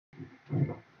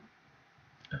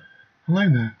Hello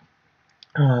there.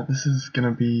 This is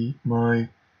gonna be my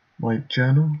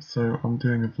journal. So I'm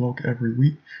doing a vlog every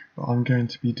week, but I'm going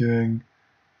to be doing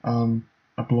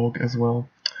a blog as well,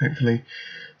 hopefully.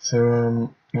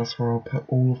 So that's where I'll put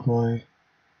all of my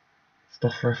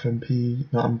stuff for FMP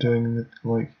that I'm doing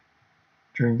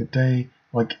during the day,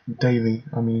 like daily.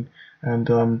 I mean,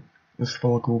 and this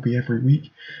vlog will be every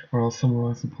week, where I'll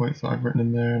summarise the points that I've written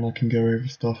in there, and I can go over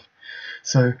stuff.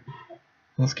 So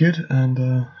that's good, and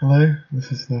hello,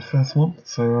 this is the first one,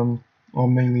 so I'll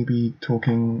mainly be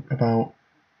talking about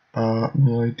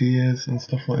my ideas and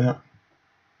stuff like that.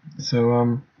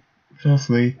 So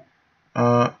firstly,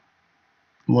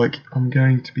 I'm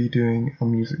going to be doing a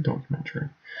music documentary.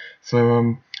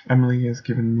 So Emily has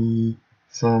given me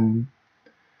some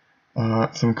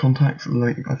contacts,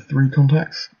 like 3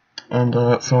 contacts, and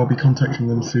so I'll be contacting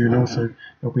them soon. Also,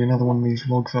 there'll be another one of these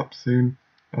vlogs up soon,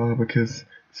 because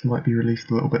this might be released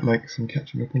a little bit late because I'm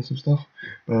catching up on some stuff,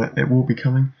 but it will be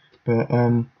coming. But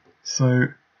so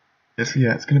it's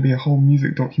going to be a whole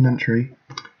music documentary.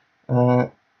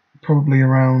 Probably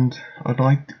around.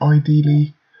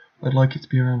 Ideally, I'd like it to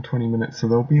be around 20 minutes. So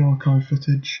there'll be archive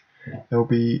footage. There'll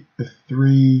be the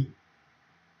 3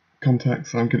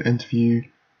 contacts I'm going to interview.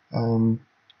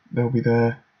 They'll be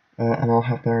there, and I'll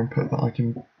have their input that I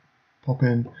can pop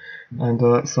in.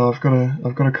 And so I've got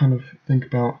to kind of think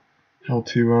about how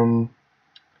to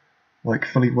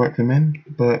fully work them in.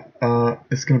 But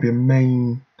it's going to be a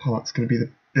main part. It's going to be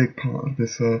the big part of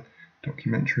this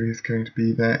documentary. Is going to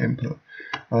be their input.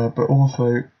 But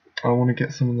also I want to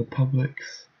get some of the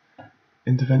public's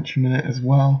intervention in it as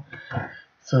well.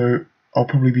 So I'll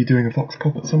probably be doing a vox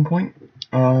pop at some point,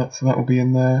 so that will be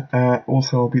in there.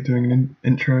 Also, I'll be doing an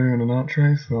intro and an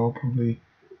outro, so I'll probably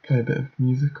play a bit of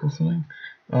music or something.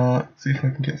 See if I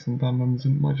can get some band members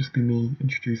in. It might just be me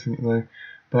introducing it though,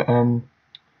 but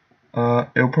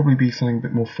it'll probably be something a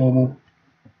bit more formal.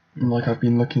 Like, I've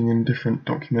been looking in different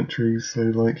documentaries, so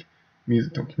like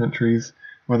music documentaries,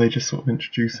 where they just sort of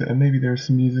introduce it, and maybe there is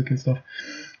some music and stuff.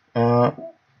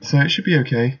 So it should be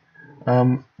okay.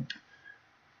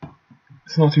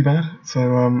 It's not too bad,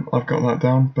 so I've got that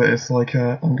down, but it's like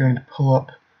I'm going to pull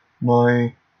up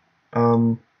my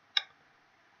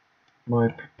my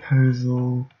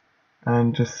proposal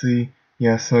and just see.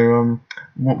 Yeah, so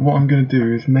what I'm going to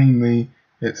do is mainly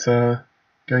it's going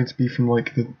to be from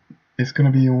it's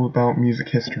going to be all about music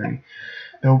history.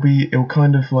 It'll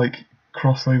kind of like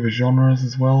cross over genres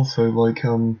as well, so like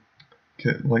how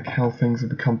things have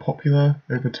become popular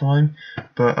over time,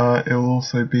 but it'll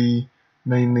also be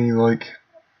mainly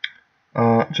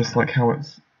just like how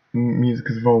music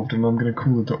has evolved, and I'm going to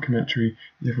call the documentary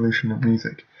 "The Evolution of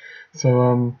Music."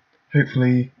 So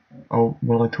hopefully,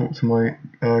 when I talk to my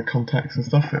contacts and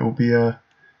stuff, it'll be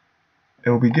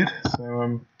good.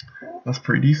 So that's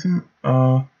pretty decent.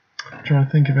 Trying to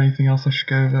think of anything else I should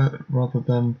go over rather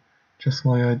than just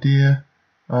my idea.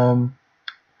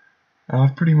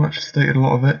 I've pretty much stated a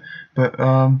lot of it, but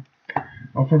I'll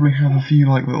probably have a few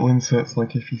little inserts,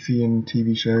 like if you see in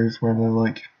TV shows where they're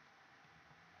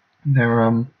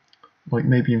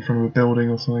maybe in front of a building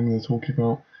or something, they're talking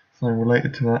about something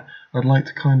related to that. I'd like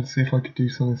to kind of see if I could do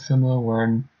something similar where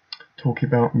I'm talking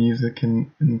about music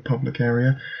in public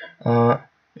area.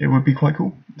 It would be quite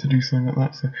cool to do something like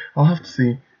that, so I'll have to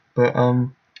see, but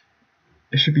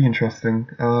it should be interesting.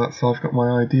 So I've got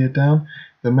my idea down.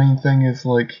 The main thing is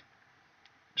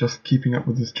just keeping up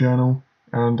with this journal,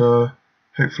 and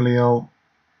hopefully I'll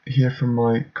hear from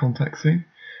my contact soon,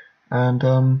 and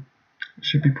it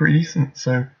should be pretty decent.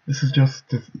 So this is just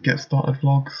the get started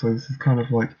vlog, so this is kind of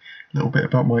like a little bit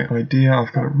about my idea.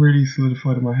 I've got it really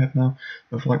solidified in my head now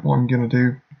of what I'm going to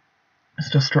do. It's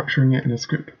just structuring it in a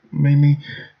script mainly,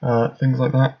 things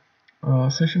like that.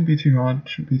 So it shouldn't be too hard,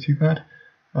 shouldn't be too bad.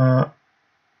 I'll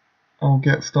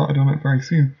get started on it very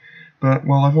soon, but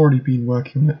well, I've already been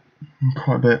working on it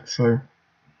quite a bit, so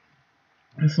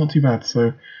it's not too bad.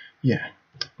 So yeah,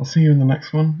 I'll see you in the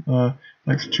next one.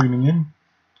 Thanks for tuning in,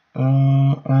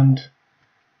 and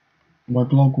my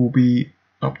blog will be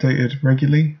updated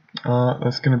regularly.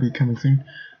 That's going to be coming soon,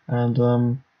 and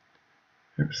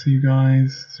hope to see you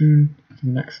guys soon for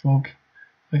the next vlog.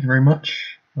 Thank you very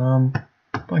much.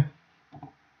 Bye.